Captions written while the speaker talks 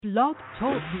Blog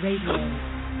Talk Radio.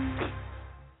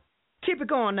 Keep it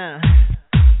going now.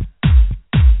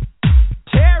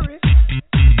 Terry.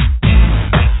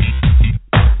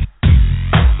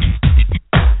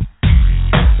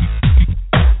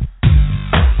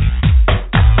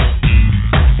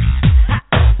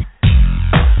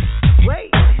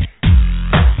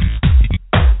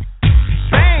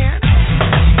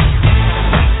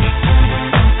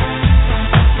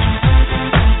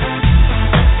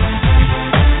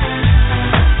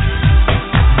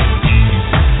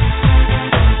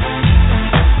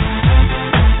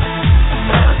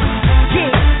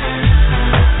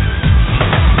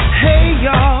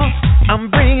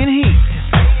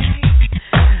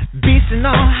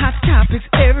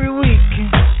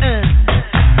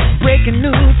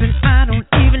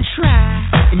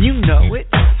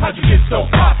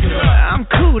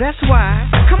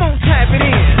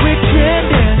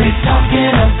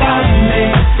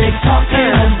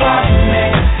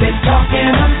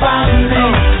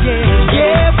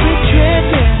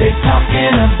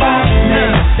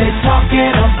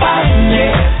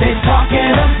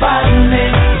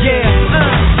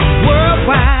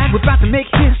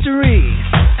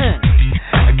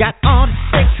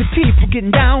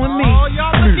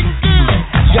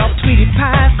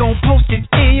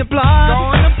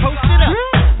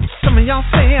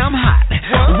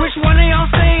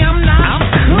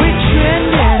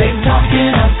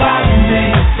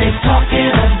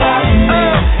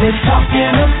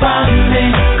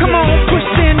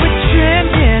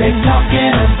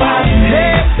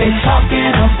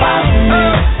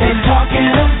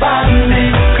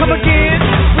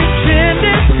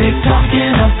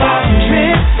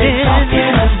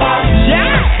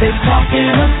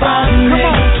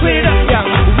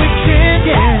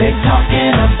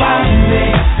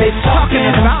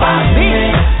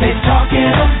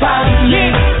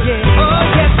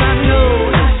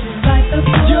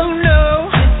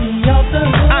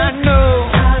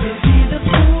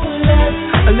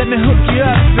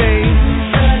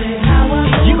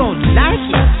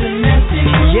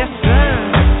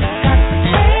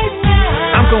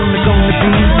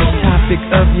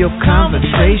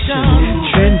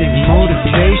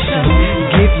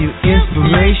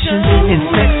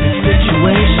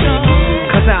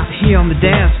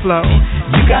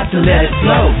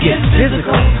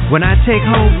 When I take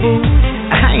home food,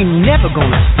 I ain't never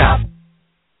gonna stop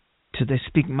till they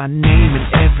speak my name in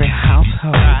every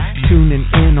household. Tuning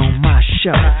in on my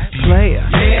show, player,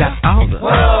 got all the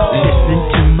listen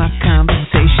to my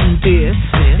conversation. This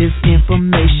is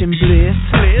information bliss.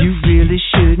 You really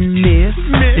shouldn't miss.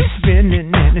 It's spinning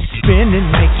and it's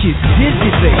spinning, make you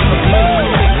dizzy, baby.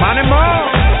 Money more.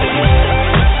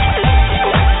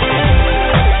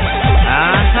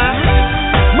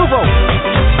 Move over.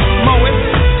 Mow it.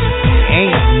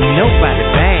 Ain't nobody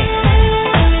bad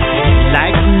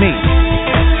like me.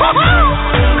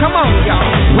 Come on, y'all.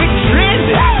 We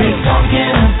trending. They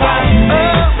talking about me.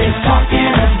 They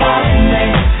talking about me.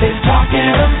 They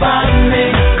talking about me.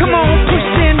 Come on, push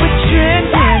in. We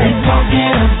trending. They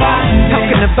talking about me.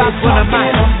 Talking about one of my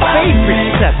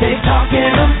favorite stuff. They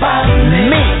talking about me.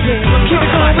 Keep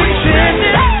it going. We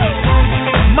trending.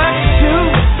 My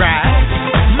shoes, right?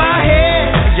 My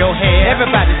hair, your hair.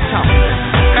 Everybody's talking.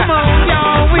 Come on,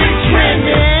 y'all, we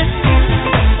trending.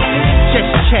 Just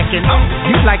checking.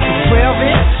 You like the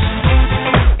 12-inch?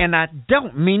 And I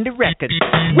don't mean the record.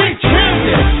 We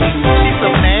trending. She's so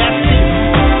nasty.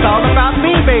 It's all about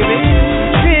me, baby.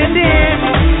 Trending.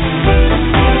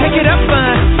 Take it up,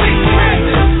 bud.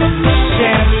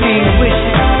 Champagne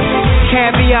wishes.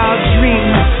 Caviar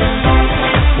dreams.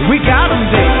 We got them,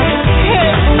 baby. Hey,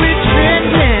 we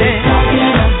trending.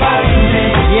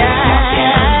 Yeah.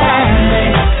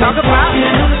 Talk about it.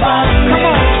 Come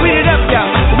on, tweet it up, y'all.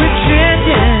 We're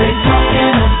trending. They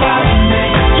talking about me.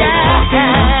 Yeah.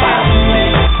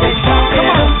 They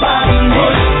talking about me.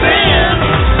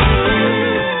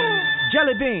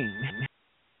 Jelly bean.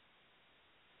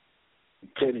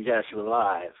 Jayme Joshua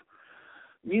Live.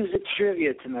 Music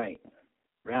trivia tonight.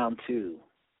 Round 2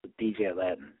 with DJ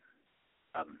Aladin.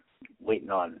 I'm waiting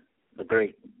on the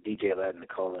great DJ Aladin to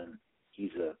call in.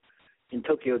 He's in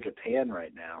Tokyo, Japan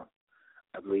right now.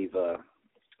 I believe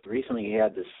recently he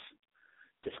had this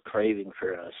craving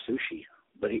for sushi,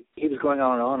 but he was going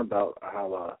on and on about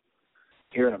how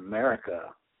here in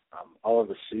America all of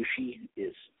the sushi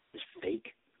is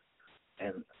fake,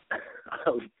 and I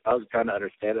was trying to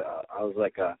understand it. I was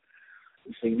like,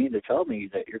 so you mean to tell me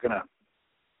that you're gonna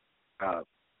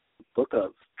book a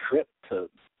trip to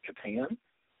Japan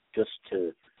just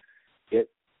to get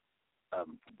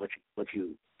what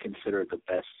you consider the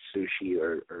best sushi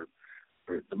or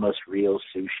the most real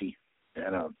sushi.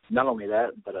 And not only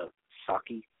that, but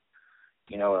sake.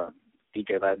 You know,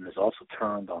 DJ Aladin is also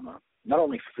turned on not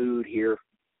only food here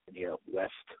in the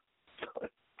West,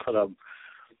 but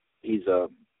he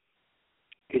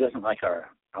doesn't like our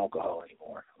alcohol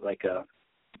anymore. Like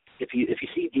if you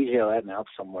see DJ Aladin out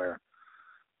somewhere,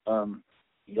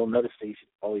 you'll notice that he's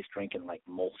always drinking like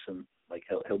Molson. Like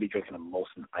he'll be drinking a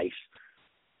Molson Ice.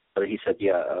 But he said,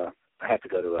 I have to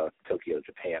go to Tokyo,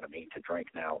 Japan. To drink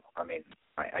now.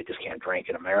 I just can't drink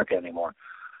in America anymore.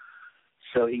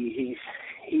 So he's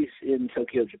in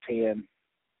Tokyo, Japan,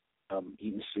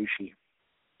 eating sushi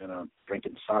and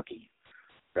drinking sake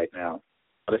right now.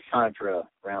 But it's time for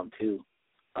round 2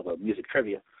 of music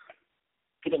trivia.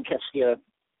 If you didn't catch the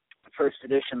first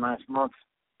edition last month,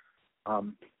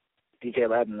 DJ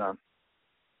Aladin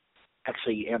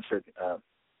actually answered.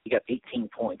 He got 18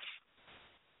 points,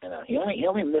 and he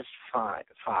only missed five.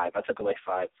 I took away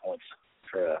 5 points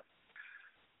for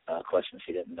questions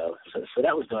he didn't know. So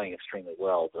that was doing extremely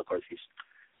well. But of course,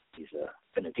 he's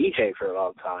been a DJ for a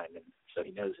long time, and so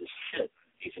he knows his shit.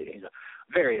 He's a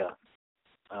very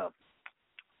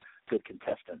good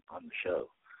contestant on the show.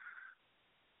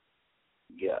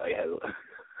 Yeah, I have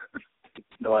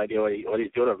no idea what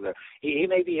he's doing over there. He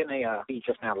may be he's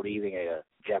just now leaving a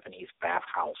Japanese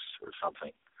bathhouse or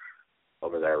something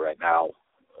over there right now.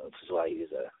 This is why he's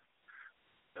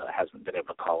hasn't been able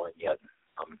to call in yet.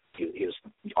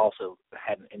 He also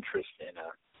had an interest in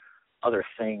other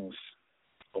things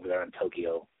over there in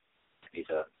Tokyo, these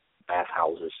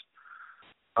bathhouses.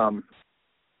 I've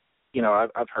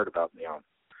heard about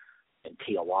in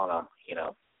Tijuana,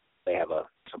 they have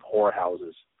some whore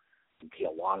houses in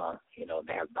Tijuana.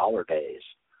 They have dollar days,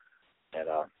 and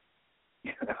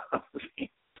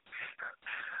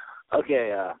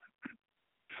okay.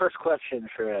 First question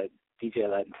for DJ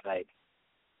Aladin tonight,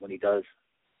 when he does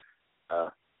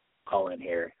call in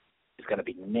here, is going to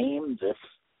be name this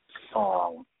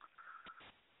song.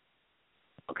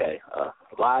 Okay,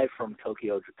 live from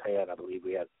Tokyo, Japan. I believe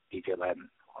we have DJ Aladin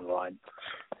on the line.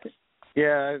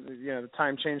 Yeah, the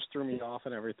time change threw me off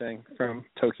and everything from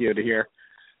Tokyo to here,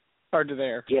 or to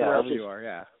there, wherever you are.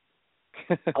 Yeah.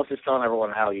 I was just telling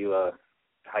everyone how you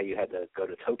had to go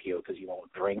to Tokyo because you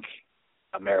won't drink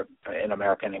in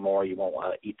America anymore. You won't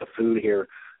eat the food here.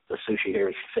 The sushi here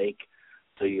is fake.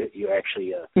 So you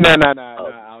actually No.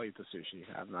 I'll eat the sushi.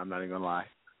 I'm not even gonna lie.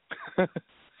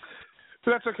 So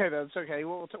that's okay. That's okay.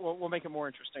 We'll make it more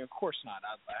interesting. Of course not.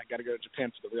 I got to go to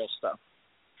Japan for the real stuff.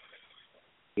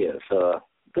 Yeah. So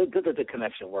good that the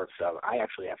connection works. I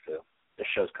actually have to. This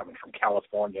show's coming from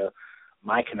California.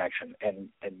 My connection, and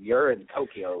you're in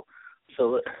Tokyo.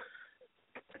 So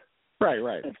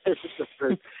right. This is the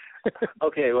first.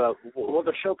 Okay. Well,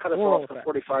 the show cut us off the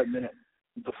 45-minute.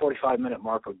 The 45-minute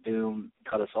mark of doom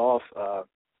cut us off.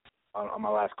 On my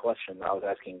last question, I was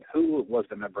asking who was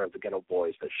the member of the Ghetto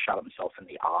Boys that shot himself in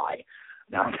the eye.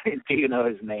 Now, do you know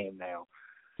his name now?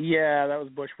 Yeah, that was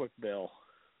Bushwick Bill.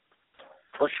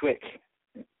 Bushwick.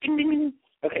 Ding, ding, ding.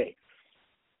 Okay.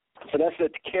 So that's the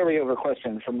carryover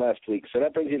question from last week. So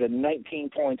that brings you to 19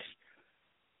 points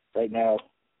right now.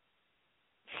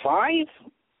 5?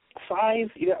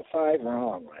 You got 5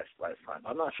 wrong last time.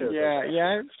 I'm not sure.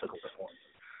 Yeah.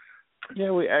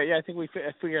 I think we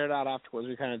figured it out afterwards.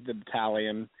 We kind of did the tally,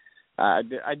 and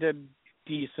I did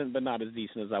decent, but not as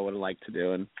decent as I would have liked to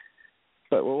do.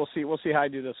 But we'll see. We'll see how I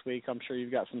do this week. I'm sure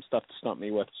you've got some stuff to stump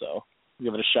me with, so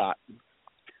give it a shot.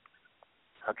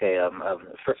 Okay.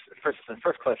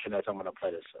 First question is I'm going to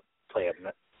play a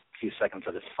few seconds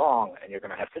of this song, and you're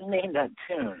going to have to name that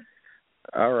tune.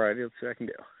 All right. Let's see what I can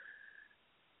do.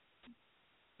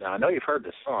 Now I know you've heard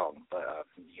this song, but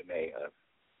you may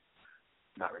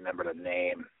not remember the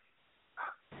name.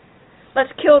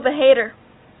 Let's kill the hater.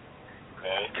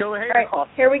 Okay. Kill the hater. All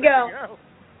right, here we go.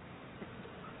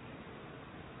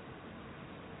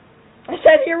 I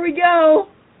said here we go.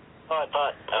 Okay.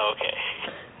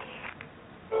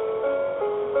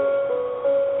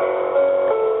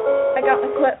 I got my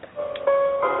clip.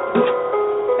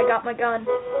 I got my gun.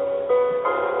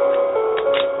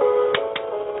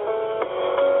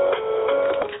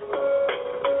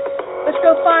 Let's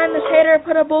go find this hater,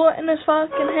 put a bullet in his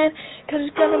fucking head, 'cause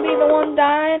he's gonna be the one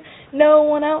dying, no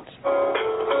one else.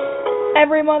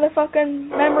 Every motherfucking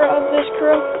member of this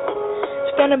crew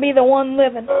is gonna be the one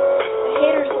living. The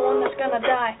hater's the one that's gonna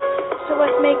die. So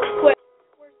let's make it quick.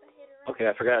 Where's the hater? Okay,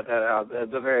 I forgot that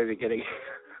at the very beginning.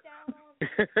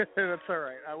 That's all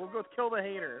right. We'll go kill the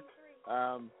hater.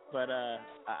 But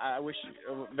I wish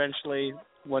eventually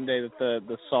one day that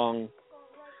the song.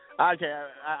 Okay,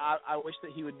 I wish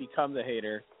that he would become the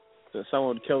hater. So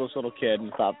someone would kill this little kid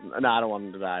and thought, no, I don't want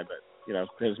him to die, but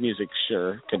his music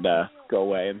sure could go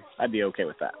away, and I'd be okay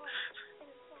with that.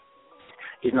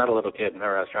 He's not a little kid.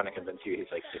 Remember, I was trying to convince you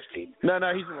he's like 15. No,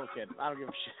 he's a little kid. I don't give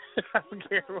a shit. I don't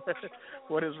care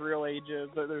what his real age is.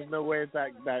 There's no way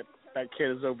that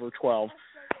kid is over 12.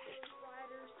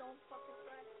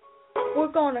 We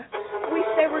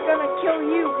say we're gonna kill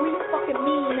you. We fucking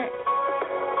mean it.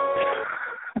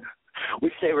 We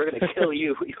say we're gonna kill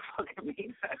you. We fucking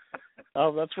mean that.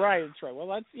 Oh, that's right. That's right. Well,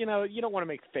 that's you don't want to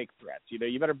make fake threats.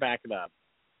 You better back it up.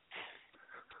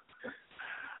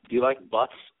 Do you like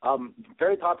butts?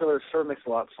 Very popular Sir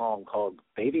Mix-a-Lot song called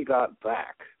 "Baby Got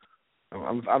Back."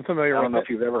 I'm familiar with it. I don't know if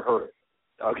you've ever heard it.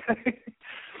 Okay.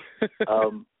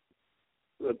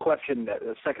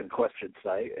 The second question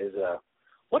tonight is,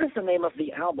 what is the name of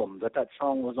the album that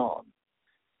song was on?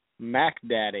 Mac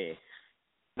Daddy.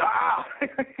 Ah,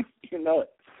 you know it.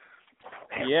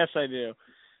 Yes, I do.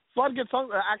 It's a lot of good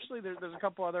songs. Actually, there's a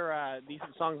couple other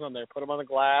decent songs on there. Put 'Em on the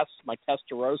Glass, My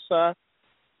Testarossa.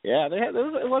 Yeah,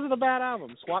 it wasn't a bad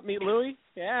album. Swap Meet Louie.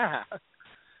 Yeah.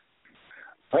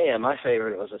 Oh yeah, my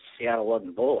favorite was a Seattle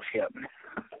Wasn't Bullshit.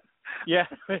 Yeah,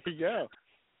 there you go.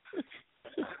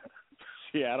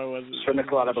 Seattle wasn't. Sir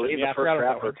Mix-a-Lot, I believe, the first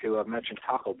rapper to mention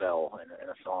Taco Bell in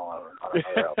a song on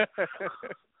another album.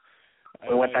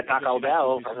 We went to Taco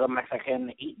Bell for the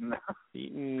Mexican eating.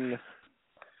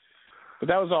 But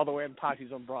that was all the way in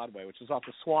Potty's on Broadway, which was off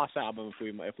the Swass album,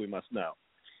 if we must know.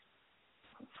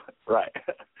 Right.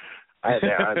 I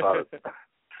thought it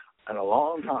in a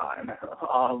long time.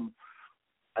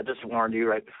 I just warned you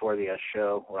right before the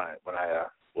show when I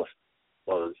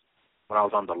was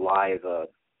on the live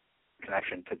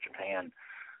connection to Japan.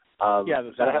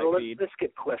 That I had a Limp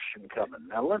Bizkit question coming.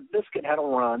 Now, Limp Bizkit had a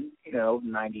run,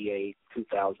 98,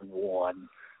 2001.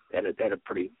 They had a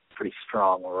pretty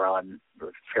strong run. They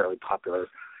were fairly popular.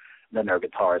 Then their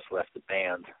guitarist left the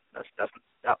band.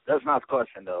 That's not the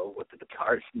question, though, what the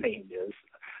guitarist's name is.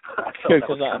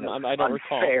 Because I don't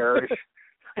recall.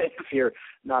 If you're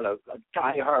not a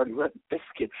diehard Limp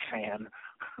Bizkit fan.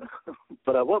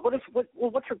 But what's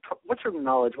your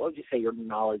knowledge? What would you say your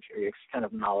knowledge or your extent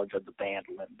of knowledge of the band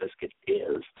Limp Bizkit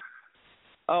is?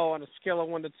 Oh, on a scale of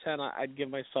 1 to 10, I'd give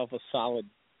myself a solid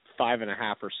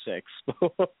 5.5 or 6.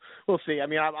 We'll see. I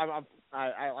mean, I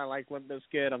like Limp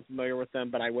Bizkit. I'm familiar with them,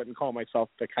 but I wouldn't call myself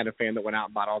the kind of fan that went out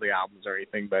and bought all the albums or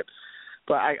anything. But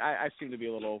I seem to be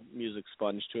a little music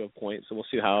sponge to a point. So we'll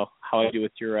see how I do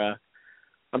with your.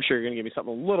 I'm sure you're going to give me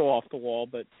something a little off the wall,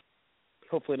 but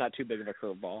hopefully not too big of a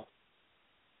curveball.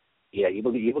 Yeah, you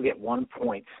will get 1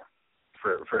 point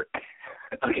for.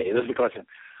 Okay, this is the question.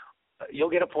 You'll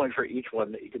get a point for each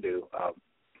one that you can do.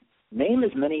 Name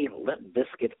as many Limp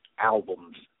Bizkit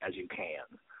albums as you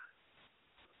can.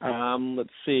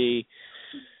 Let's see.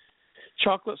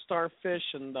 Chocolate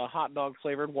Starfish and the hot dog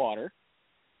flavored water.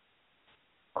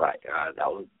 Right. That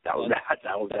was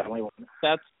definitely one.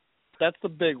 That's the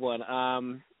big one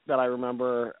that I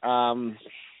remember. Let's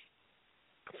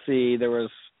see. There was.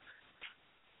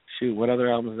 Shoot, what other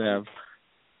albums do they have?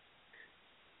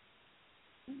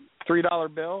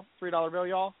 $3 Bill. $3 Bill,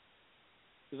 y'all.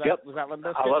 Yep. Was that Limp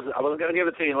Bizkit? I wasn't going to give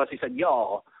it to you unless you said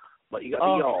y'all, but you got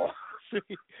the y'all.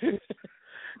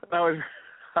 I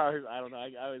don't know.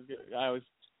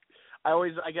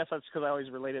 I guess that's because I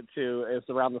always relate it to it's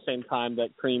around the same time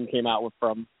that Cream came out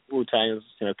from Wu-Tang.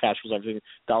 Cash was everything.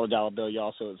 $dollar bill,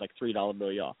 y'all. So it was like $3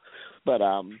 bill, y'all. But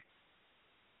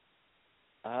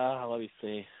let me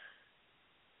see.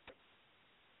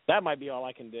 That might be all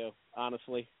I can do,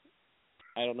 honestly.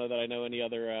 I don't know that I know any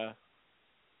other.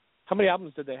 How many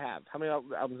albums did they have? How many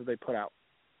albums did they put out?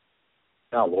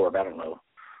 Oh, Lord, I don't know.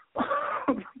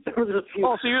 There was a few.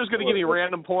 Oh, so you're just going to give me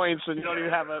random points and you don't even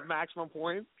have a maximum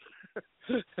point?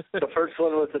 The first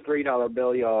one was the $3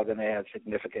 bill, y'all. Then they had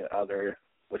Significant Other,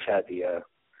 which had the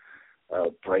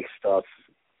break stuff.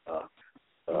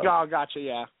 Gotcha,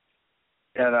 yeah.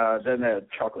 And then they had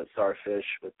Chocolate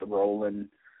Starfish with the Rollin'.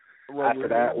 After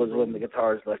that was when the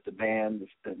guitarist left the band,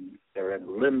 and they were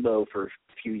in limbo for a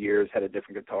few years, had a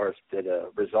different guitarist, did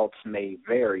Results May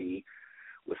Vary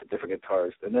with a different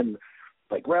guitarist. And then,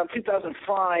 like, around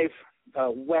 2005,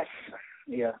 Wes,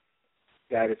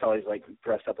 guy that's always, like,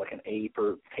 dressed up like an ape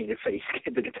or painted face,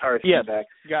 the guitarist came back.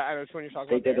 Yeah, I know which one you're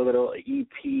talking about. They did there. a little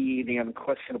EP, The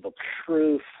Unquestionable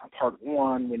Truth, Part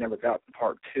 1. We never got to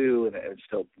Part 2, and it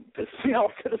still pisses me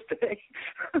off to this day.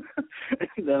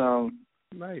 And then,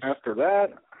 nice. After that,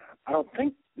 I don't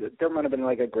think there might have been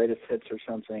like a greatest hits or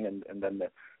something, and then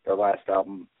their last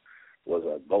album was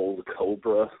a Gold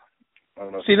Cobra. I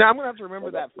don't know. See, now I'm going to have to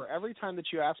remember that for every time that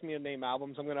you ask me to name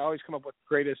albums, I'm going to always come up with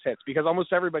greatest hits because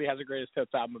almost everybody has a greatest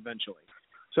hits album eventually.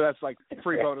 So that's like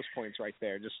 3 bonus points right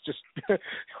there. Just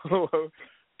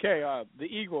okay. The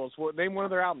Eagles. Name one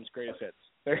of their albums' greatest hits.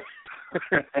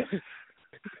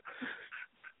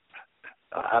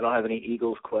 I don't have any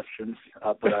Eagles questions,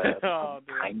 but I'm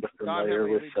kind of familiar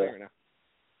with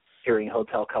hearing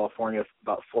Hotel California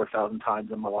about 4,000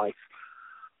 times in my life.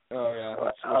 Oh, yeah,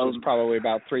 which is probably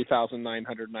about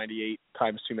 3,998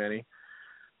 times too many.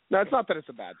 No, it's not that it's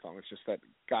a bad song. It's just that,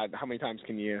 God, how many times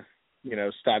can you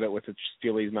stab it with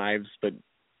steal these knives, but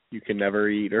you can never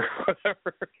eat or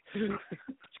whatever. You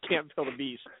can't kill the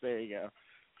beast. There you go.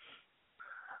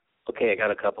 Okay, I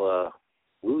got a couple of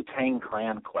Wu-Tang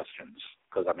Clan questions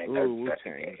because I mean,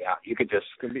 Wu-Tang. Yeah, you could just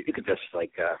come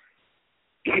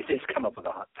up with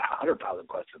 100,000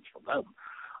 questions from them.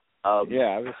 Yeah,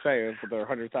 I was saying for their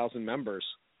 100,000 members.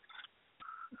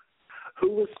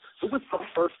 Who was the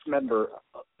first member?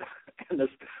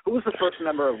 Who was the first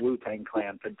member of Wu-Tang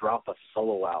Clan to drop a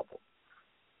solo album?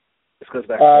 This goes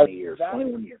back 20 years,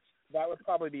 21 years. That would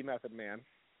probably be Method Man.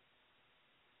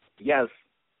 Yes.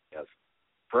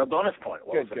 For a bonus point,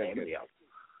 what was the name of the album?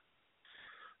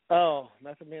 Oh,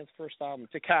 Method Man's first album,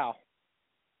 Tikal.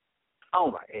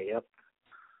 Oh my, yep.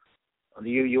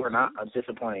 You are not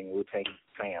disappointing Wu-Tang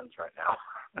fans right now.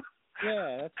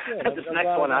 Yeah, that's good. This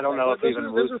next one, I don't know if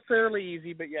those are fairly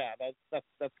easy, but yeah,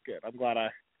 that's good. I'm glad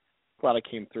I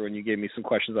came through and you gave me some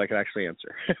questions I could actually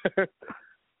answer.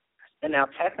 And now,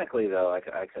 technically, though, I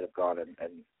could have gone and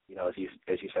as you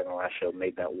said in the last show,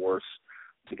 made that worse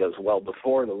because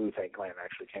before the Wu-Tang Clan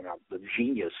actually came out, the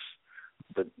Genius.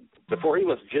 Before he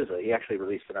was Jizza, he actually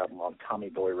released an album on Tommy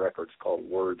Boy Records called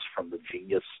Words from the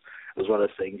Genius. It was one of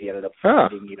those things he ended up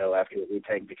finding, after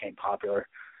Wu-Tang became popular.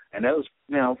 And that was,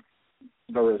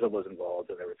 RZA was involved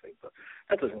and everything, but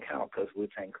that doesn't count because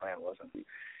Wu-Tang Clan wasn't,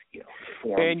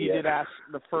 formed And you yet. did ask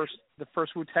the first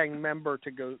Wu-Tang member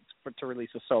to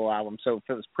release a solo album. So if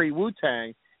it was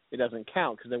pre-Wu-Tang, it doesn't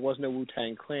count because there was no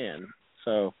Wu-Tang Clan.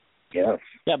 So yeah,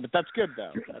 but that's good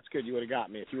though. That's good. You would have got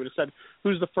me if you would have said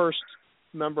who's the first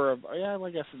member of. Yeah, well,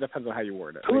 I guess it depends on how you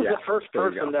word it. Who was the first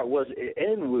person that was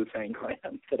in Wu-Tang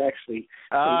Clan that actually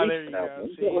released an album?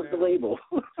 What was the label?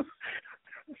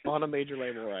 On a major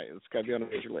label, right? It's got to be on a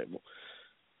major label.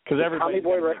 Because Tommy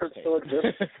Boy Records still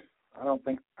exists. I don't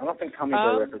think Tommy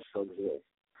Boy Records still exists.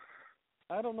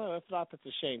 I don't know. If not, that's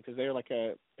a shame because they're like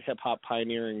a hip hop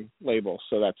pioneering label.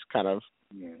 So that's kind of.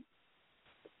 Yeah.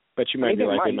 But you might be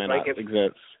right. They might not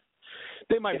exist.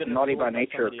 They might. If Naughty by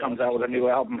Nature comes out with a new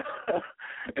album.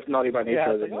 If Naughty by Nature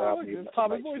has a new album,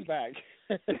 Tommy Boy's back.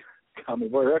 Tommy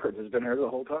Boy Records has been here the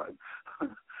whole time.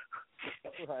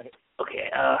 Right.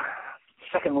 Okay.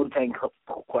 Second Wu-Tang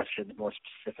question, more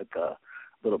specific, a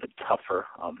little bit tougher.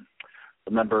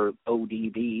 The member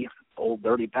ODB, Old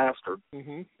Dirty Bastard.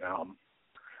 Mm-hmm.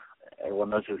 Everyone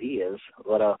knows who he is.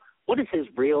 But what is his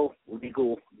real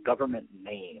legal government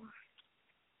name?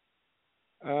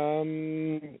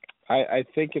 I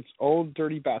think it's Old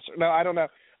Dirty Bastard. No, I don't know.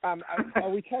 Are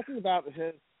we talking about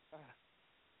his?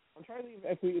 I'm trying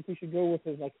to think if we should go with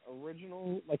his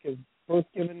original, his birth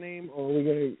given name, or are we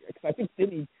going to? Because I think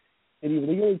did he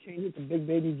legally change it to Big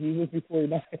Baby Jesus before he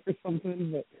died or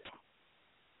something? But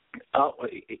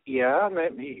yeah,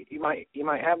 maybe you might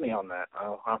have me on that.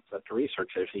 I'll have to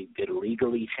research if he did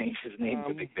legally change his name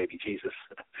to Big Baby Jesus.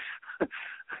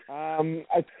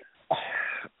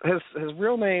 His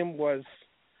real name was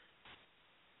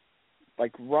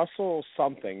Russell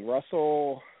something,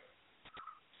 Russell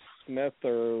Smith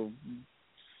or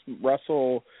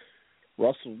Russell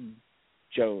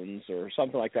Jones or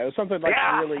something like that. It was something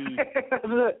really.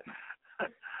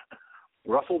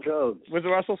 Russell Jones. Was it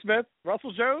Russell Smith?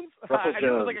 Russell Jones? Russell I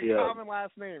knew it was a common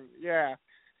last name. Yeah.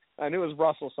 I knew it was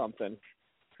Russell something.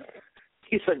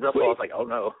 He said Russell. I was like, oh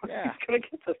no. Yeah. Gonna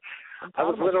get this. I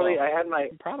was literally. I had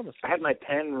my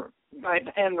pen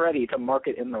ready to mark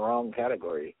it in the wrong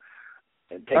category.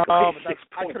 And take I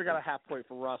could have got a half point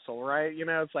for Russell, right?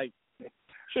 It's like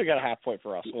should have got a half point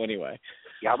for Russell anyway.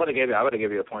 Yeah, I'm gonna give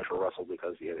you a point for Russell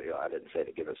because I didn't say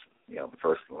to give us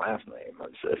first and last name.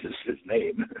 It's his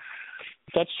name.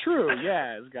 That's true.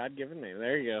 Yeah, his God-given name.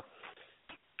 There you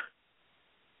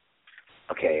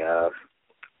go. Okay.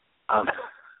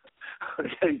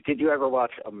 Did you ever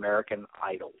watch American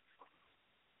Idol?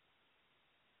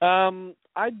 I'm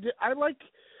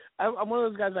one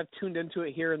of those guys I've tuned into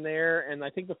it here and there, and I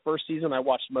think the first season I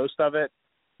watched most of it,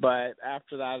 but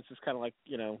after that it's just kind of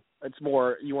it's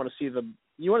more you want to see the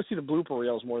blooper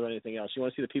reels more than anything else. You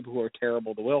want to see the people who are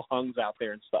terrible, the Will Hungs out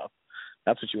there and stuff.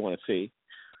 That's what you want to see.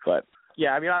 But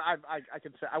yeah, I mean, I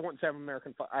could say I wouldn't say I'm an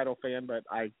American Idol fan, but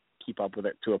I keep up with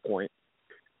it to a point.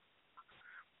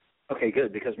 Okay,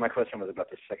 good, because my question was about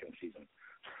the second season.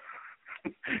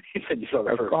 You said you saw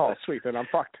the first. Oh, sweet. Then I'm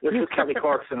fucked. This is Kelly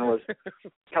Clarkson was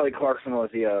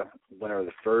the winner of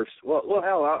the first. Well,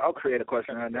 hell, I'll create a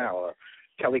question right now.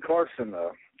 Kelly Clarkson,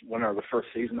 winner of the first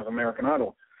season of American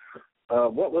Idol.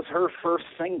 What was her first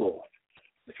single?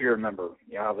 If you remember,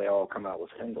 how they all come out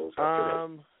with singles.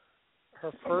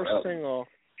 Her first single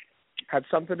had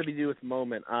something to do with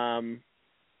Moment. No,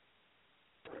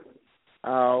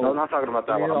 I'm not talking about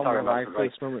that one. I'm talking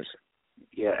about Moments.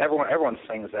 Yeah, everyone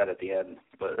sings that at the end,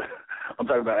 but I'm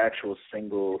talking about actual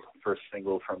first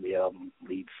single from the album,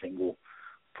 lead single,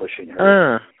 pushing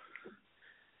her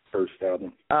first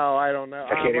album. Oh, I don't know.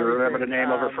 I can't even remember the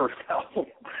name of her first album.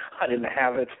 I didn't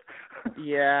have it.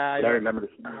 Yeah, I remember.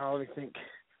 Let me think.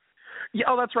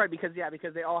 Yeah, that's right. Because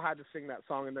they all had to sing that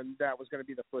song, and then that was going to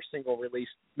be the first single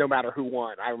released, no matter who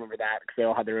won. I remember that because they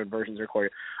all had their own versions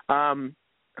recorded.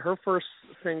 Her first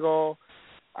single,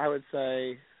 I would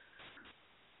say,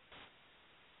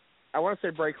 I want to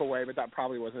say "Breakaway," but that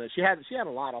probably wasn't it. She had a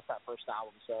lot off that first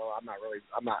album, so I'm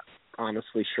not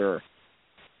honestly sure.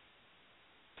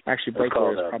 Actually,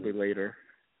 "Breakaway" is probably later.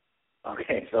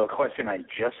 Okay, so a question I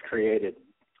just created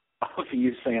off of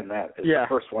you saying that is the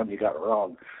first one you got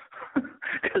wrong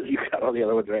because you got all the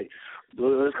other ones right. It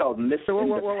was called Miss So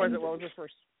Independent. what was it? What was it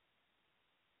first?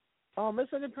 Oh, Miss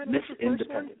Independent. Miss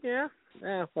Independent. Yeah.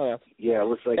 Yeah. Well, yeah, it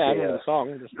was like a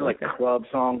song, just like a club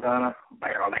song kind of.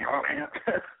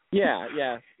 Yeah.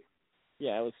 It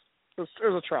was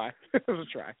a try. It was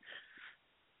a try.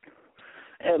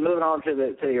 And moving on to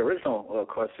the original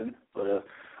question, but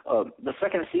the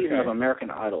second season of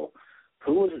American Idol.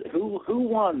 Who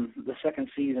won the second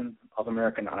season of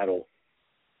American Idol?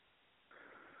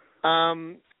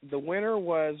 The winner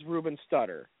was Ruben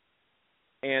Studdard,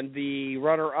 and the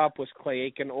runner-up was Clay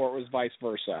Aiken, or it was vice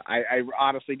versa. I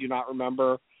honestly do not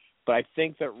remember, but I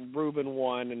think that Ruben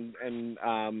won and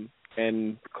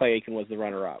Clay Aiken was the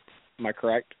runner-up. Am I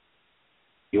correct?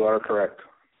 You are correct.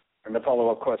 And the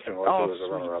follow-up question was the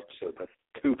runner-up, so that's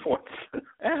 2 points.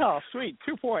 Oh, sweet,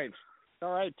 2 points.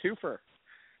 All right, twofer.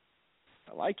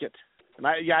 I like it. And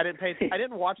I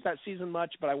didn't watch that season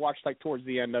much, but I watched like towards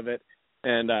the end of it,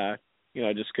 and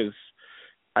just because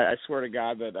I swear to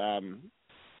God that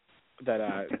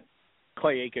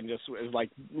Clay Aiken just is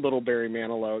like little Barry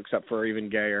Manilow, except for even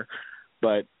gayer.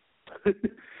 But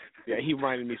yeah, he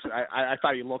reminded me. I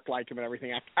thought he looked like him and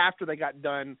everything. After they got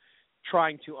done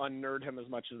trying to unnerd him as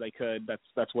much as they could,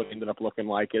 that's what it ended up looking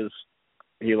like. Is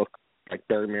he looked like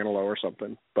Barry Manilow or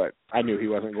something? But I knew he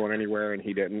wasn't going anywhere, and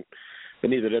he didn't. But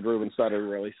neither did Ruben Studdard,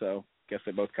 really, so I guess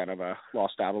they both kind of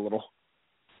lost out a little.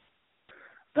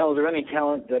 Now, was there any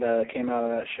talent that came out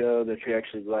of that show that you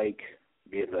actually like?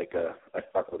 Be it like I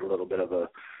fuck with a little bit of a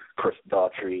Chris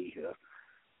Daughtry,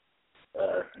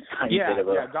 tiny bit of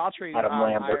a Daughtry, Adam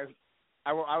Lambert.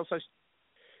 I wasn't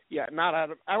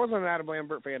an Adam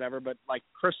Lambert fan ever, but like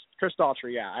Chris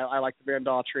Daughtry, I like the band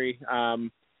Daughtry.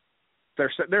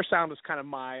 Their sound is kind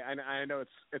of I know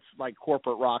it's like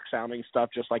corporate rock sounding stuff,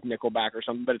 just like Nickelback or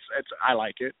something, but it's I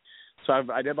like it. So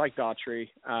I did like Daughtry.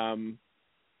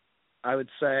 I would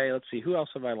say, let's see, who else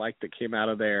have I liked that came out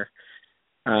of there?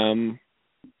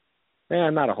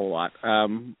 Not a whole lot. I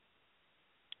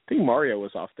think Mario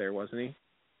was off there, wasn't he?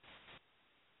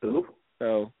 Who?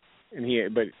 So,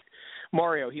 but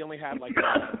Mario, he only had like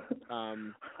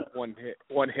one hit.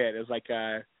 It was like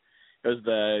it was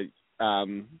the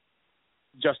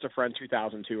Just a Friend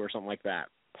 2002 or something like that.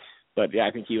 But yeah,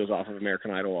 I think he was off of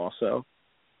American Idol also.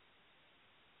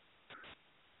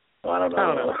 Well, I don't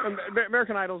know.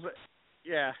 American Idol's,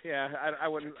 yeah. I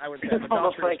wouldn't say that.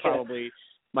 Daughtry is probably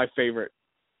my favorite.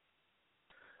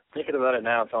 Thinking about it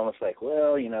now, it's almost like,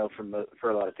 well, for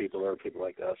a lot of people, or people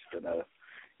like us,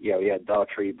 we had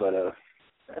Daughtry, but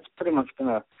that's pretty much been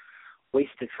a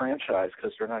wasted franchise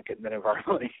because they're not getting any of our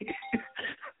money.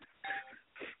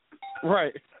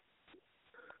 Right.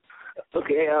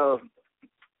 Okay.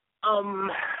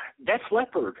 Def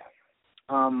Leppard.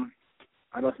 I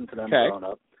listened to them growing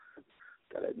up.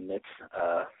 Gotta admit,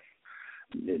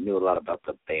 knew a lot about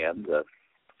the band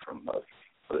from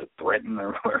Britain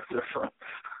or where they're from.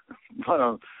 But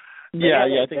I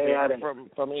think they're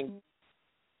from England.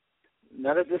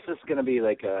 None of this is going to be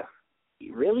like a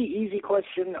really easy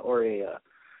question or a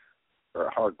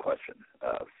hard question,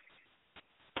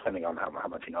 depending on how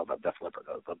much you know about Def Leppard.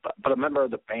 But a member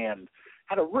of the band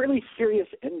had a really serious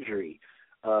injury.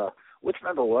 Which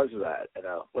member was that? And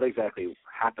what exactly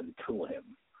happened to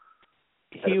him?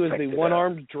 He was the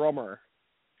one-armed drummer.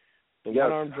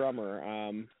 One-armed drummer.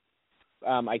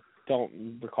 I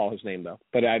don't recall his name, though.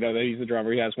 But I know that he's the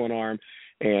drummer. He has one arm.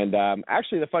 And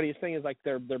actually, the funniest thing is, like,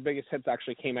 their biggest hits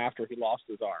actually came after he lost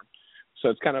his arm. So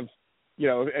it's kind of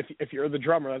if you're the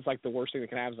drummer, that's like the worst thing that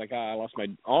can happen. It's like, I lost my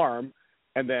arm,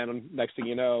 and then next thing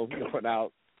you know, you're putting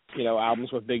out,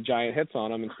 albums with big giant hits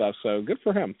on them and stuff. So good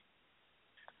for him.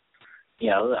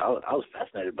 Yeah, I was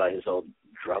fascinated by his old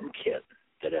drum kit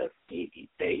that he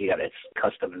got his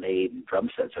custom made drum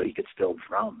set so he could still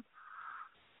drum.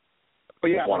 But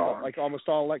yeah, like almost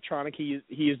all electronic. He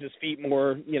used his feet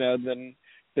more,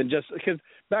 than just because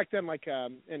back then, like,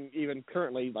 and even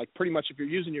currently, like pretty much if you're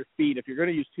using your feet, if you're going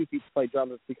to use 2 feet to play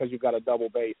drums, it's because you've got a double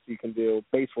bass. You can do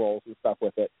bass rolls and stuff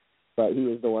with it. But he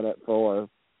was doing it for,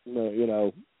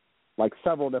 like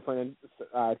several different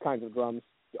kinds of drums,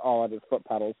 all at his foot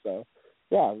pedals. So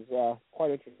yeah, it was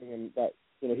quite interesting, and that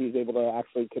he was able to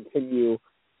actually continue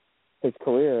his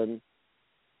career, and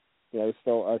he's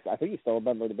still. I think he's still a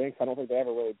member of the band. I don't think they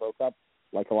ever really broke up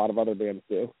like a lot of other bands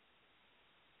do.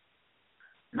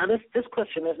 Now, this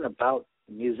question isn't about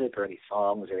music or any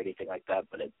songs or anything like that,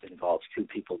 but it involves 2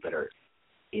 people that are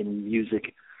in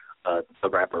music. The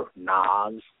rapper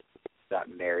Nas got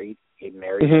married. He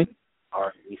married an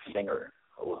R&B singer.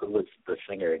 Who was the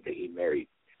singer that he married?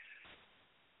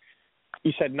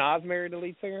 You said Nas married a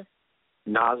lead singer?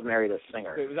 Nas married a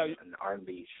singer, an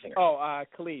R&B singer. Oh,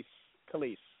 Khalees.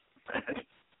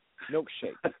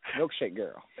 Milkshake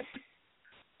girl.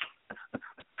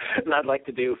 And I'd like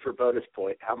to do, for bonus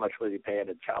point, how much was he paying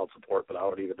in child support, but I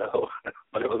don't even know.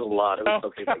 But it was a lot. It was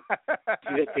something like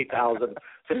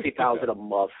 $50,000 a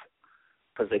month,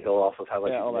 because they go off of how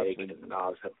much he makes, and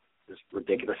Nas have this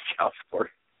ridiculous child support.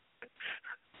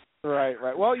 Right.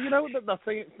 Well, the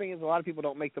thing is, a lot of people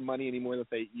don't make the money anymore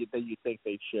that you think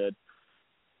they should.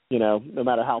 No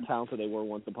matter how talented they were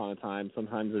once upon a time,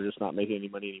 sometimes they're just not making any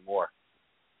money anymore.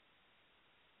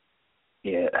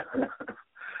 Yeah.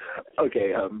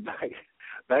 Okay,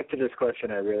 back to this question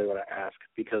I really want to ask,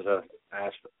 because I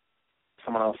asked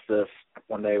someone else this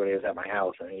one day when he was at my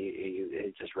house, and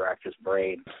he just racked his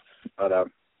brain. But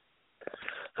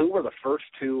who were the first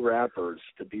 2 rappers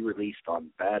to be released on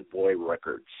Bad Boy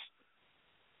Records?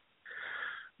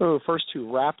 Oh, first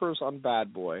 2 rappers on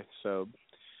Bad Boy. So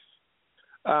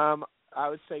I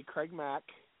would say Craig Mack,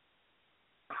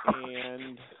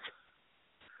 and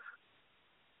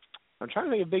I'm trying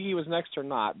to think if Biggie was next or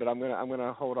not, but I'm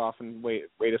gonna hold off and wait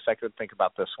a second and think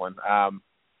about this one. I'm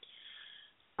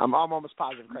almost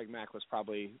positive Craig Mack was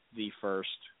probably the first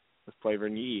with Flavor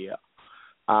in Yeah.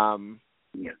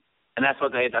 Yeah, and that's why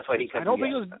he couldn't. I don't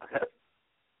think it was.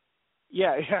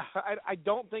 Yeah. I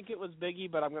don't think it was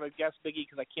Biggie, but I'm gonna guess Biggie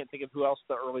because I can't think of who else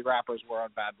the early rappers were on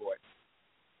Bad Boy.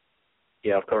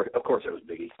 Yeah, of course it was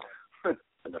Biggie.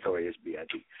 And that's the way it used to be,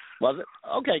 Angie. Was it?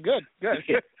 Okay, good.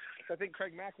 Yeah. I think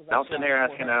Craig Mack was. I was sitting there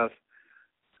asking. I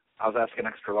was asking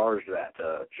Extra Large that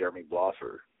Jeremy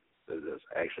Blosser is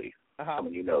actually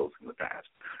someone you know from the past.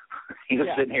 He was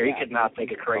sitting here. He could not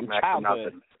think of Craig Mack for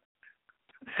nothing.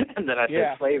 And then I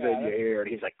said Flavor in Your Ear,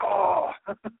 and he's like, oh.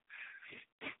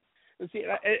 See,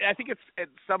 I think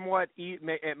it's somewhat.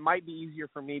 It might be easier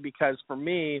for me because for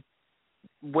me,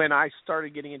 when I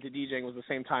started getting into DJing was the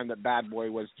same time that Bad Boy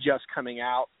was just coming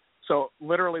out. So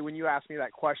literally, when you asked me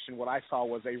that question, what I saw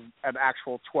was an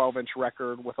actual 12-inch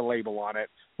record with a label on it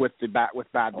with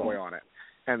Bad Boy on it,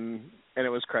 and it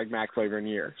was Craig Mack, Flavor in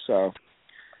Your Ear. So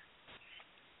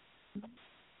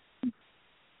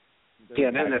yeah,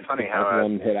 and isn't it funny how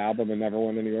one hit album and never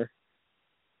went anywhere?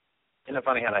 Isn't it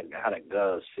funny how that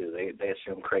goes too? They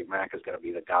assume Craig Mack is going to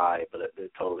be the guy, but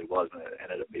it totally wasn't. It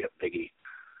ended up being Biggie.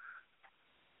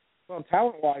 Well,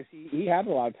 talent-wise, he had a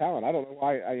lot of talent. I don't know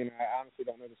why. I honestly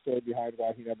don't know the story behind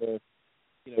why he never,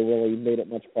 really made it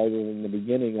much farther than the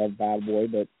beginning of Bad Boy.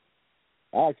 But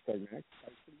I like Craig Mack.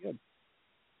 That's pretty good.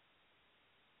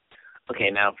 Okay,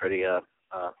 now for the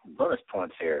bonus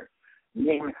points here.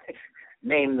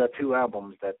 Name the 2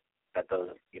 albums that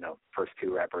those first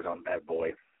 2 rappers on Bad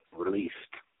Boy released.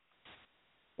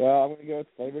 Well, I'm going to go with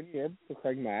Flavor in Your Ear for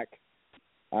Craig Mack.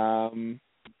 And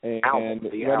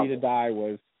Ready to Die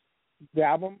was the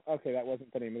album. Okay, that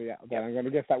wasn't the name of the album. I'm going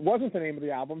to guess that wasn't the name of the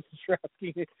album. You're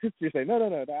saying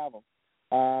no, the album.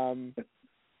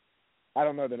 I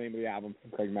don't know the name of the album from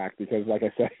Craig Mack because, like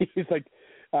I said, he's like,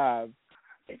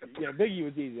 Biggie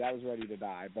was easy. That was Ready to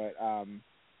Die,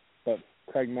 but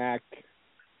Craig Mack,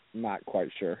 not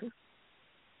quite sure.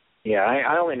 Yeah,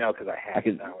 I only know because I have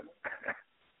that one.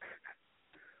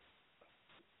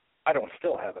 I don't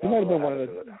still have it. He might have been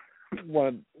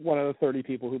one of the 30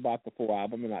 people who bought the full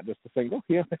album and not just a single.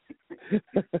 Yeah.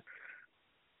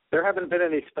 There haven't been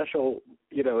any special,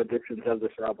 editions of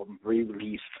this album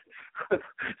re-released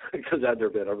because had there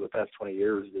been over the past 20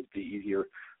 years, it'd be easier.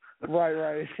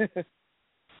 Right.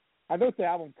 I know what the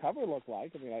album cover looked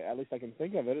like. I mean, at least I can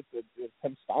think of it. It's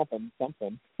him stomping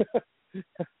something.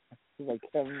 He's like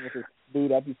Kevin with his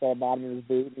boot up. You saw the bottom of his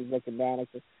boot, and he's looking down.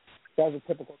 That was a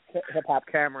typical hip-hop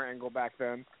camera angle back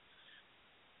then.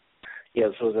 Yeah,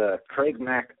 this was a Craig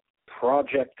Mack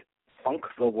project, Funk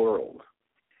the World.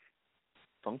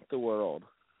 Funk the World.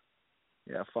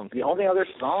 Yeah, Funk. The only other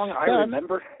song I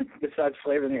remember besides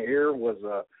Flavor in Your Ear was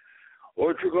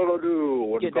What You Gonna Do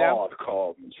When Get God Down.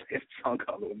 Comes. It's sung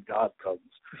called When God Comes.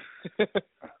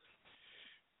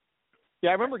 Yeah,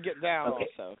 I remember Get Down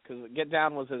also, because Get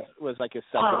Down was like his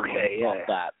second one off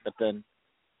that. But then,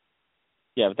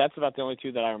 yeah, but that's about the only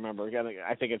two that I remember. Again,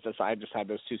 I think it's just I just had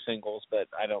those two singles, but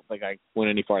I don't think I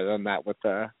went any farther than that with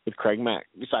Craig Mack.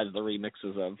 Besides the remix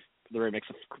of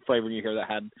Flavor in Your Ear that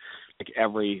had like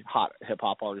every hot hip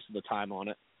hop artist at the time on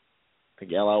it. I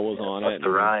think LL was on it.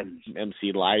 Busta Rhymes,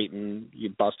 MC Light, and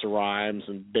Busta Rhymes,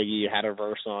 and Biggie had a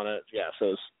verse on it. Yeah,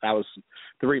 so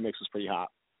the remix was pretty hot.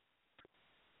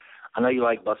 I know you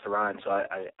like Busta Rhymes, so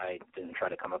I didn't try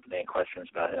to come up with any questions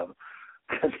about him.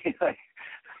 Because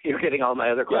you're getting all my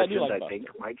other questions I think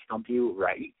might stump you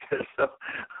right. So,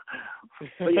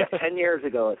 but yeah, 10 years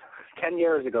ago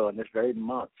in this very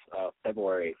month,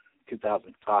 February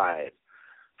 2005,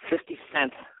 50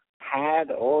 Cent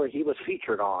had or he was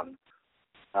featured on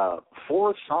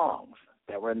 4 songs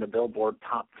that were in the Billboard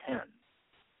Top 10.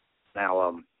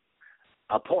 Now,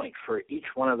 a point for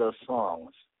each one of those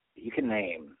songs that you can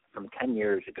name from 10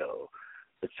 years ago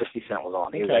that 50 Cent was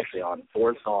on. He was actually on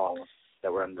 4 songs that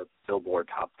were in the Billboard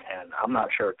Top 10. I'm not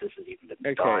sure if this has even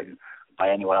been done by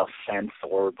anyone else since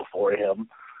or before him.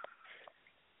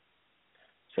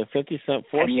 So 50 Cent,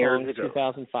 4 songs, ago.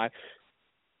 2005.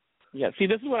 Yeah, see,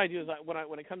 this is what I do is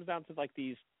when it comes down to like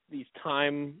these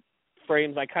time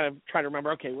frames, I kind of try to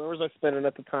remember, okay, where was I spending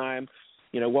at the time?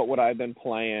 What would I have been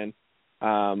playing?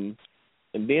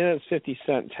 And being that it's 50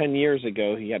 Cent 10 years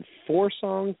ago, he had 4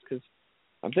 songs, because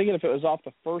I'm thinking if it was off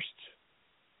the first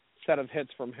set of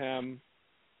hits from him,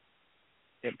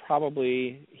 he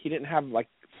didn't have like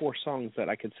 4 songs that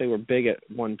I could say were big at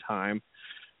one time.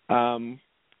 I'm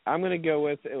going to go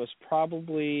with it was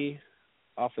probably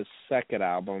off his second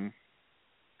album.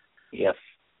 Yes.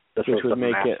 Which would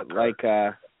make it like,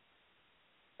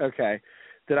 okay.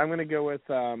 Then I'm going to go with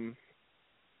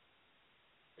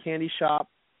Candy Shop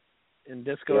and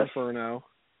Disco Inferno.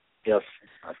 Yes.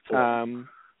 How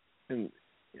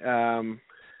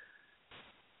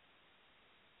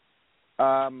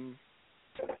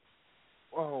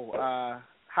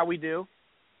We Do.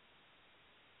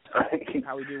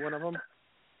 How We Do, one of them.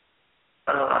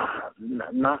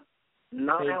 Not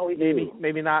How We Do.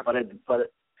 Maybe not. But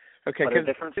okay, because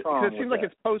it seems like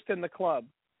it's Post in the Club.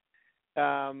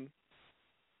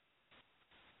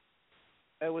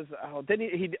 It was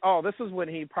this was when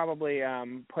he probably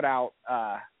put out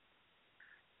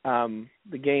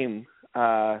the Game.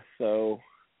 So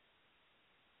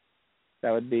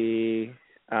that would be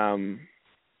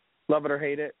Love It or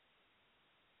Hate It.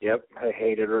 Yep, I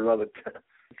hate it or love it.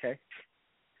 Okay.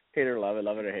 Hate it or love it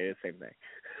or hate it, same thing.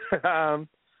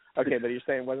 Okay, but you're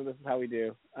saying wasn't this How We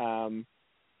Do? God,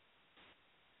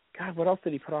 what else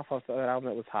did he put off that album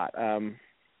that was hot?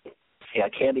 Yeah,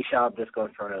 Candy Shop, Disco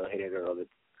Inferno, Hate It or Love It.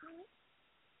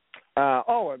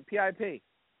 And PIMP. Am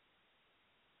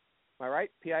I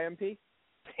right? PIMP?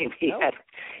 He had.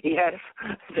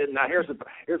 Now here's the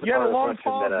you part had a of the long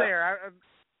question pause that. There.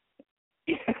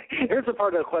 Here's the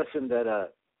part of the question that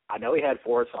I know he had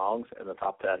 4 songs in the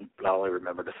top 10, but I only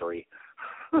remember the 3.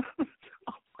 That's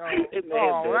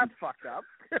fucked up.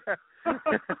 I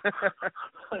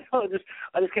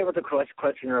just came with the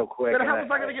question real quick. Then how was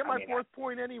I going to get my 4th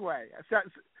point anyway?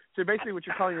 So basically what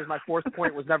you're telling me is my 4th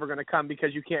point was never going to come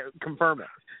because you can't confirm it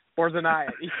or deny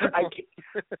it.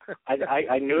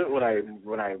 I knew it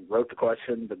when I wrote the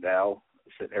question, but now,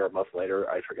 sitting here a month later,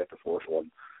 I forget the 4th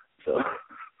one. So.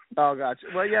 Oh, gotcha.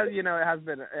 Well, yeah, it has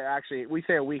been actually. We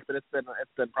say a week, but it's been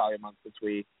probably a month since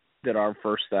we did our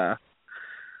first round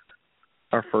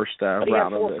of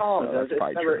this. Songs.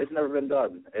 It's never been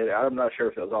done. I'm not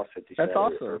sure if it was off 50 Cent. That's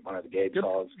awesome. Or one of the Gabe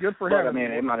songs. Good for him. I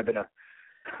mean, it might have been a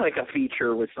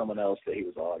feature with someone else that he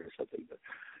was on or something.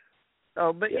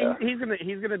 But he's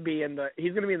gonna be in the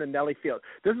Nelly field.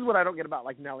 This is what I don't get about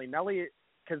like Nelly. Nelly,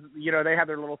 because they had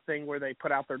their little thing where they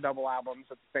put out their double albums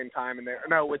at the same time, and it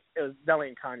was Nelly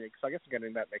and Kanye. So I guess I'm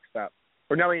getting that mixed up.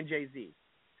 Or Nelly and Jay-Z.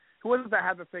 Who was it that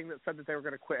had the thing that said that they were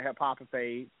going to quit hip hop if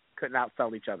they couldn't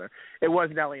outsell each other? It was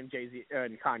Nelly and Jay-Z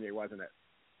and Kanye, wasn't it?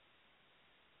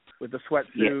 With the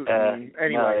sweatsuit. It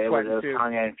was suit.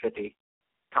 Kanye and 50.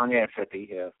 Kanye and 50,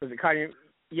 yeah. Was it Kanye?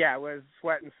 Yeah, it was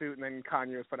Sweat and Suit, and then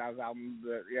Kanye was put out his album.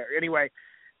 Anyway,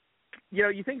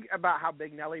 you think about how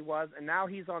big Nelly was, and now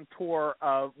he's on tour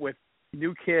with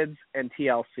New Kids and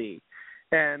TLC.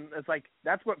 And it's like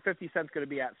that's what 50 Cent's going to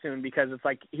be at soon, because it's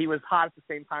like he was hot at the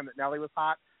same time that Nelly was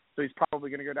hot, so he's probably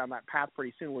going to go down that path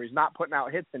pretty soon where he's not putting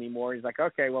out hits anymore. He's like,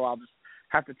 okay, well, I'll just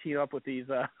have to team up with these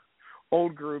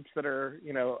old groups that are,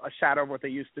 you know, a shadow of what they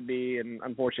used to be. And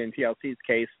unfortunately, in TLC's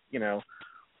case, you know,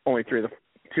 only two of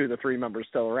the three members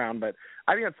still around. But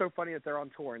I think it's so funny that they're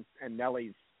on tour and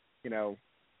Nelly's, you know,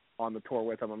 on the tour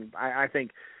with them. I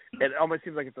think it almost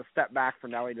seems like it's a step back for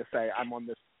Nelly to say, I'm on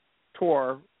this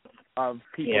tour of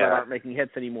people that aren't making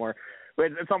hits anymore. But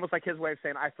it's almost like his way of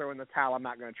saying, I throw in the towel, I'm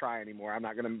not going to try anymore. I'm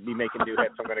not going to be making new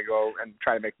hits. I'm going to go and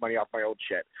try to make money off my old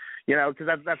shit. You know,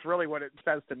 because that's really what it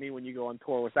says to me when you go on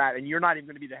tour with that. And you're not even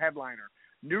going to be the headliner.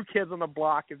 New Kids on the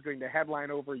Block is going to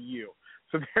headline over you.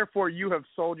 So therefore, you have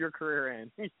sold your career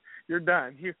in. You're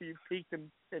done. You've peaked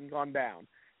and gone down.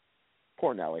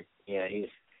 Poor Nelly. Yeah,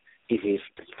 he's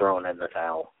throwing in the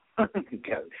towel.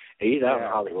 He's out in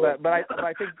Hollywood. But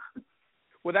I think,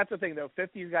 well, that's the thing, though.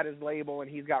 50's got his label, and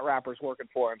he's got rappers working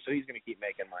for him, so he's going to keep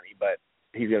making money, but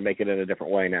he's going to make it in a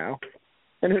different way now.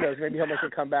 And who knows, maybe he'll make a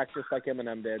comeback just like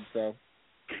Eminem did. So.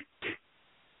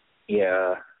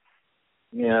 Yeah,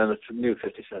 the new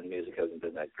 50 Cent music hasn't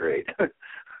been that great.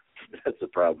 That's the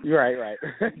problem. Right.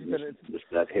 Just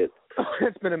that hit.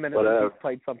 It's been a minute since he's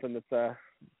played something that's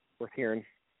worth hearing.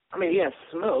 I mean, yeah,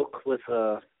 Smoke with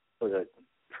a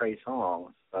Trey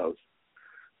song. That was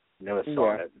newest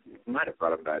song. It might have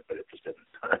brought him back, but it just didn't.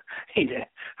 He did.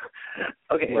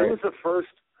 Okay, right. Who was the first?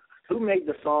 Who made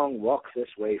the song "Walk This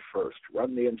Way" first?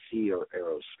 Run DMC or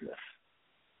Aerosmith?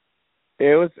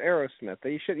 It was Aerosmith.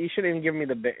 You should even give me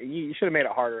you should have made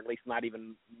it harder. At least not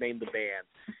even name the band.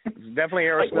 It's definitely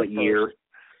Aerosmith. Like what year?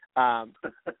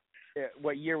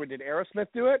 What year did Aerosmith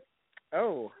do it?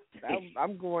 Oh,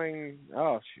 I'm going.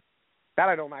 Oh, shoot. That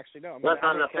I don't actually know. That's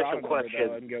not an official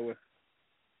question. And go with.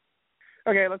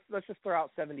 Okay, let's just throw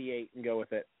out 78 and go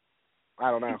with it.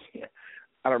 I don't know. Yeah.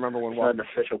 I don't remember when. It's not an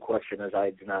official question, as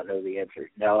I do not know the answer.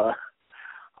 Now,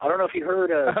 I don't know if you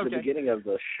heard the beginning of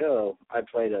the show. I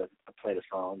played a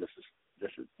song. This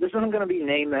isn't going to be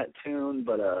Name That Tune,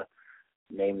 but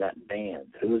Name That Band.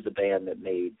 Who was the band that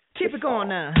made? Keep it going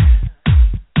now.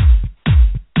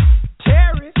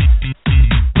 Terry.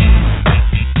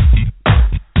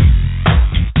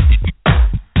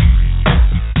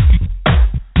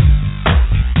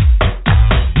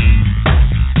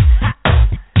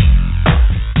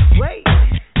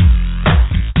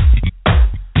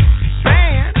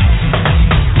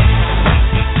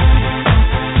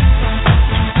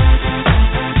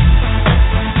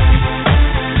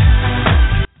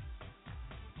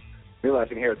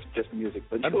 Realizing here it's just music,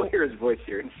 but you'll hear his voice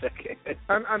here in a second.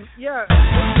 Yeah.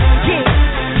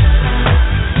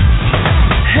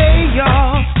 Hey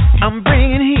y'all, I'm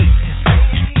bringing heat,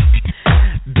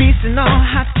 beasting on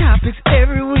hot topics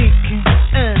every week,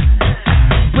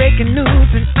 breaking news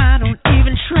and I don't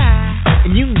even try,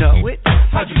 and you know it.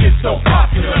 How'd you get so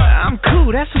popular? I'm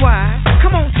cool, that's why.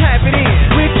 Come on, type it in.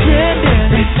 We're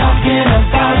trending. They talking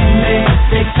about me.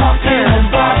 They talking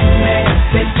about me.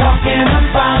 They talking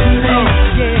about me.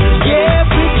 Yeah,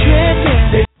 we're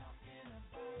trending.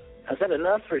 Is that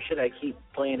enough, or should I keep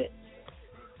playing it?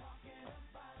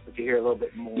 Did you hear a little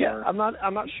bit more? Yeah, I'm not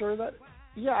sure that.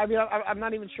 Yeah, I mean, I'm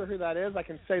not even sure who that is. I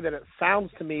can say that it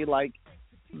sounds to me like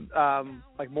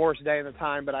Morris Day in the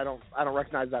Time, but I don't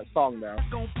recognize that song though.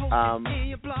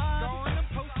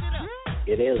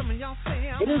 It is.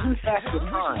 It is in fact the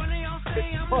Time.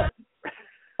 It's fun.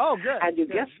 Oh, good. Had you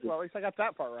guessed? Well, at least I got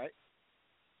that part right.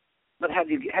 But had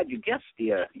you guessed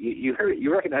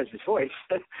you recognized his voice,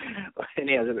 and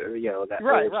he has that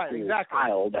right exactly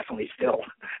style definitely still.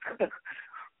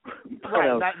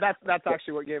 Right, that's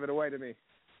actually what gave it away to me.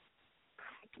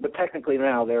 But technically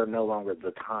now they're no longer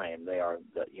the Time. They are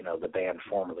the band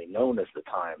formerly known as the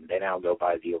Time. They now go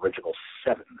by the Original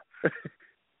Seven.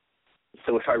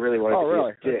 So if I really wanted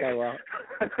to be a dick, okay, well.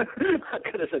 I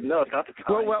could have said no, it's not the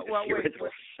Time. Well, it's the Original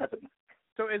Seven.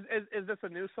 So is this a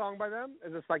new song by them?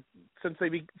 Is this like since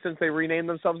they renamed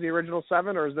themselves the Original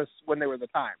Seven, or is this when they were the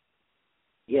Time?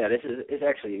 Yeah, it's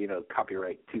actually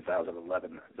copyright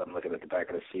 2011. I'm looking at the back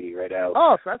of the CD right now.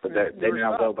 Oh, so that's they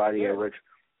now go by the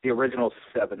Original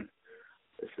Seven.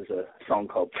 This is a song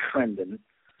called Trendin'.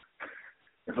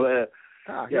 But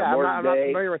I'm not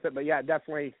familiar with it, but yeah, it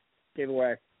definitely gave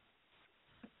away.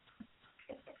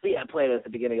 So yeah, I played it at the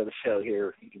beginning of the show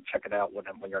here. You can check it out when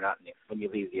you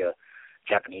leave the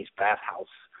Japanese bathhouse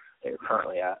that you're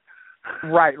currently at.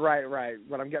 Right.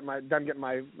 When I'm done getting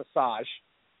my massage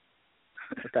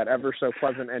with that ever so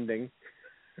pleasant ending.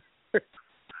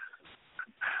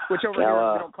 Which over here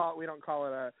we don't call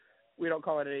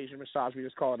it an Asian massage. We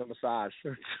just call it a massage.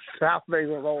 That's how things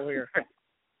roll here.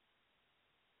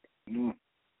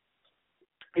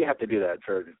 You have to do that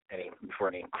before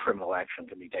any criminal action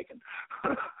can be taken.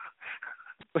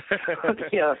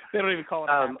 Yeah. They don't even call it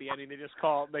a happy ending. They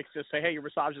just say, hey, your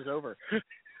massage is over.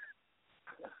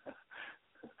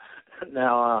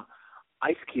 Now,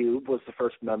 Ice Cube was the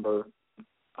first member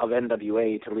of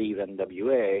NWA to leave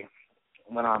NWA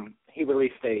when he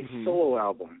released a solo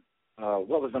album.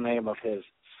 What was the name of his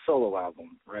solo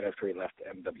album right after he left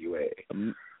NWA?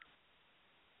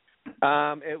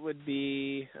 It would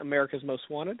be America's Most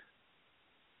Wanted.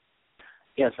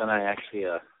 Yes, and I actually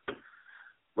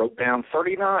wrote down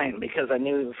 39 because I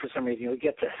knew for some reason you would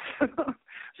get this. So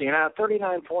you're now at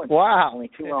 39 points. Wow. Only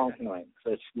 2 wrong tonight,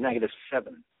 so it's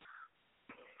 -7.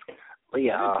 But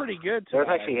yeah, that's pretty good. There's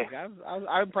actually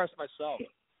I'm impressed myself.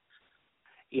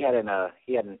 He had an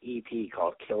EP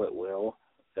called Kill It Will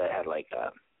that had like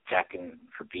Jackin'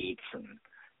 for Beats and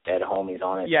Dead Homies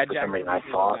on it. Yeah, for some reason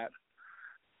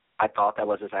I thought that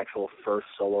was his actual first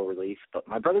solo release, but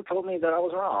my brother told me that I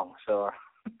was wrong. So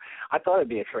I thought it'd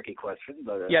be a tricky question,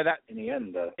 but in the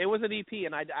end, it was an EP,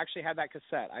 and I actually had that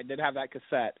cassette. I did have that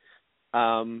cassette.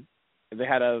 They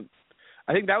had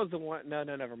I think that was the one. No,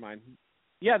 never mind.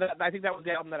 Yeah, I think that was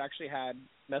the album that actually had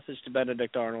Message to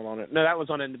Benedict Arnold on it. No, that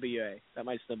was on NWA. That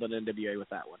might still have been NWA with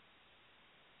that one.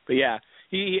 But yeah,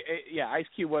 Ice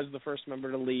Cube was the first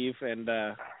member to leave and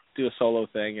do a solo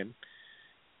thing, and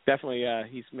definitely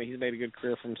he's made a good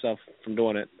career for himself from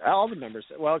doing it. All the members,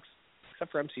 well,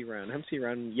 except for MC Ren. MC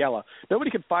Ren, Yella.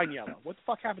 Nobody could find Yella. What the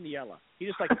fuck happened to Yella? He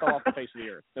just fell off the face of the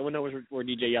earth. No one knows where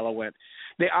DJ Yella went.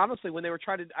 They honestly, when they were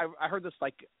trying to, I heard this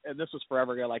and this was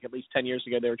forever ago, like at least 10 years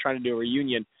ago, they were trying to do a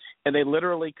reunion, and they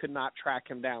literally could not track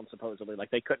him down. Supposedly,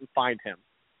 like they couldn't find him.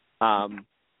 The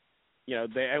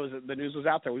news was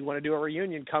out there. We want to do a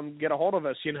reunion. Come get a hold of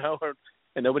us,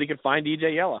 and nobody could find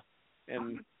DJ Yella,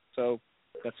 and so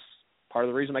that's part of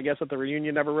the reason, I guess, that the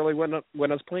reunion never really went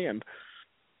as planned.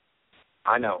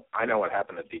 I know what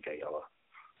happened to DJ Yella.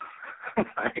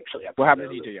 What happened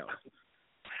to DJ Yella?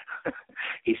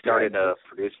 He started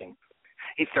producing.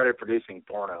 He started producing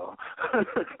porno.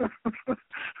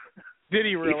 Did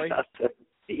he really?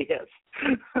 Yes.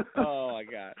 Oh my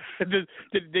God!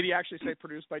 Did he actually say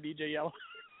produced by DJ Yella?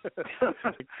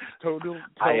 Total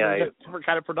different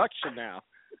kind of production now.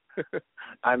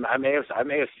 I may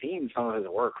have seen some of his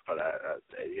work, but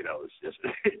it's just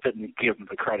it didn't give him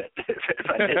the credit if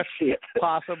I didn't see it.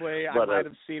 Possibly, I might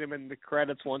have seen him in the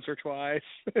credits once or twice.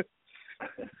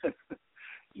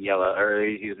 Yella, or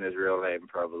he's using his real name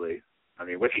probably. I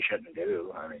mean, which he shouldn't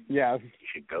do. I mean, yeah, he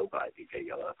should go by DJ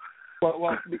Yella.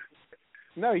 Well,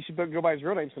 no, he should go by his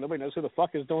real name so nobody knows who the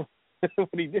fuck is doing what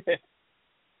he did.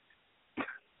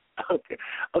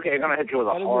 Okay, I'm gonna hit you with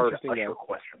a hard Usher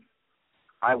question.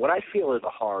 What I feel is a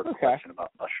hard question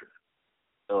about Usher.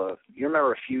 So you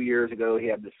remember a few years ago he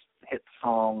had this hit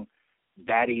song,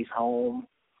 "Daddy's Home."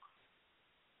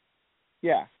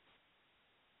 Yeah.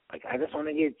 Like, I just want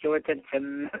to get your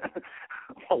attention.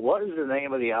 What is the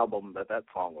name of the album that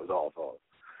song was off of?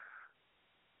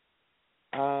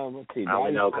 Let's see. I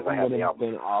only know because I have the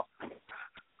album.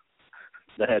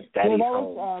 That had Daddy's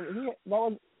Home.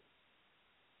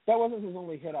 That wasn't his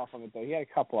only hit off of it, though. He had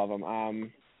a couple of them.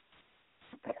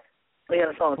 He had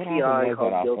a song with T.I.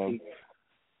 called Guilty.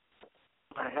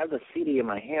 I have the CD in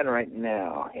my hand right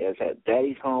now. He has had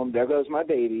Daddy's Home, There Goes My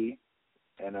Baby,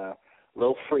 and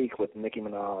Lil Freak with Nicki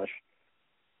Minaj.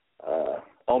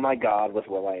 Oh My God with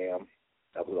Will I Am.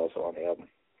 That was also on the album.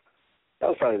 That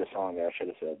was probably the song that I should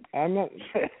have said. I'm not...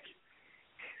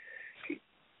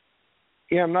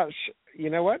 Yeah, I'm not sure. You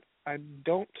know what? I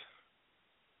don't...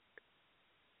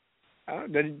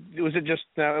 was it just...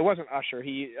 No, it wasn't Usher.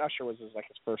 Usher was his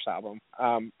first album.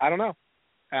 I don't know.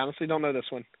 I honestly don't know this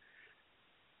one.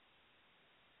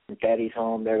 Daddy's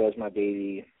Home, There Goes My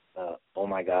Baby, Oh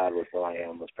My God with Will I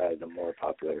Am was probably the more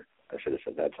popular. I should have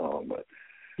said that song, but...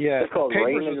 Yeah. It's called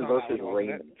Raymond versus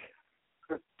Raymond.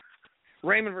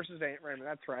 Raymond versus Raymond.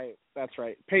 That's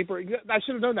right. Paper. I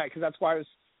should have known that because that's why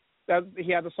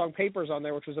he had the song Papers on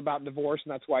there, which was about divorce,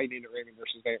 and that's why he named it Raymond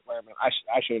versus Raymond. I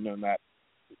should have known that.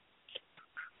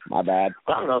 My bad.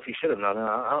 Well, I don't know if he should have known it.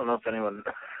 I don't know if anyone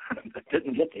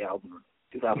didn't get the album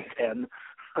in 2010.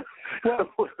 Well,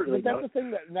 but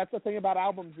that's the thing about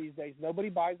albums these days. Nobody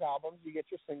buys albums. You get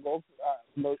your singles.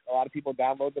 A lot of people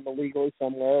download them illegally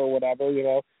somewhere or whatever.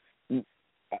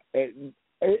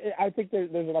 I think there's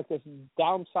this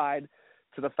downside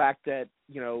to the fact that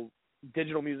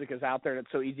digital music is out there and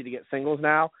it's so easy to get singles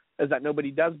now, is that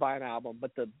nobody does buy an album.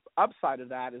 But the upside of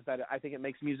that is that I think it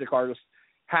makes music artists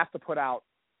have to put out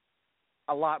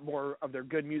a lot more of their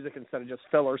good music instead of just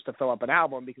fillers to fill up an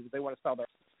album, because if they want to sell their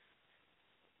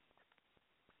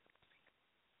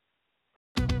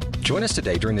Join us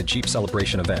today during the Jeep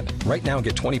Celebration event. Right now,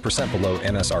 get 20% below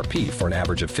MSRP for an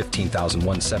average of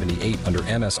 $15,178 under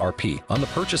MSRP on the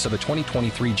purchase of a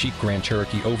 2023 Jeep Grand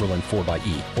Cherokee Overland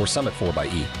 4xE or Summit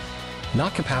 4xE.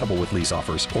 Not compatible with lease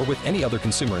offers or with any other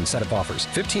consumer incentive offers.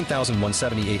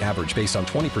 $15,178 average based on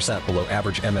 20% below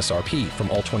average MSRP from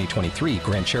all 2023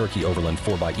 Grand Cherokee Overland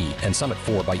 4xE and Summit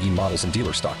 4xE models in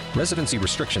dealer stock. Residency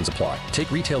restrictions apply.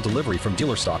 Take retail delivery from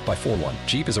dealer stock by 4/1.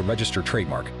 Jeep is a registered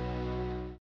trademark.